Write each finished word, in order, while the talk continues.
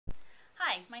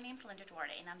Hi, my name's Linda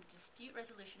Duarte, and I'm the Dispute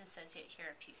Resolution Associate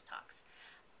here at Peace Talks.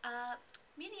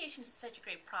 Mediation is such a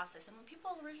great process, and when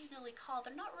people originally call,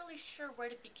 they're not really sure where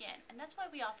to begin, and that's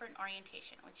why we offer an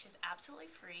orientation, which is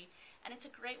absolutely free, and it's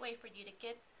a great way for you to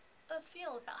get a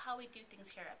feel about how we do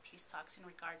things here at Peace Talks in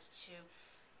regards to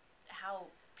how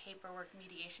paperwork,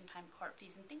 mediation time, court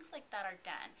fees, and things like that are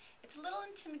done. It's a little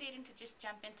intimidating to just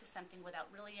jump into something without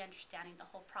really understanding the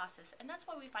whole process, and that's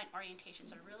why we find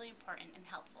orientations are really important and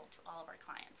helpful to all of our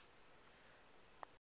clients.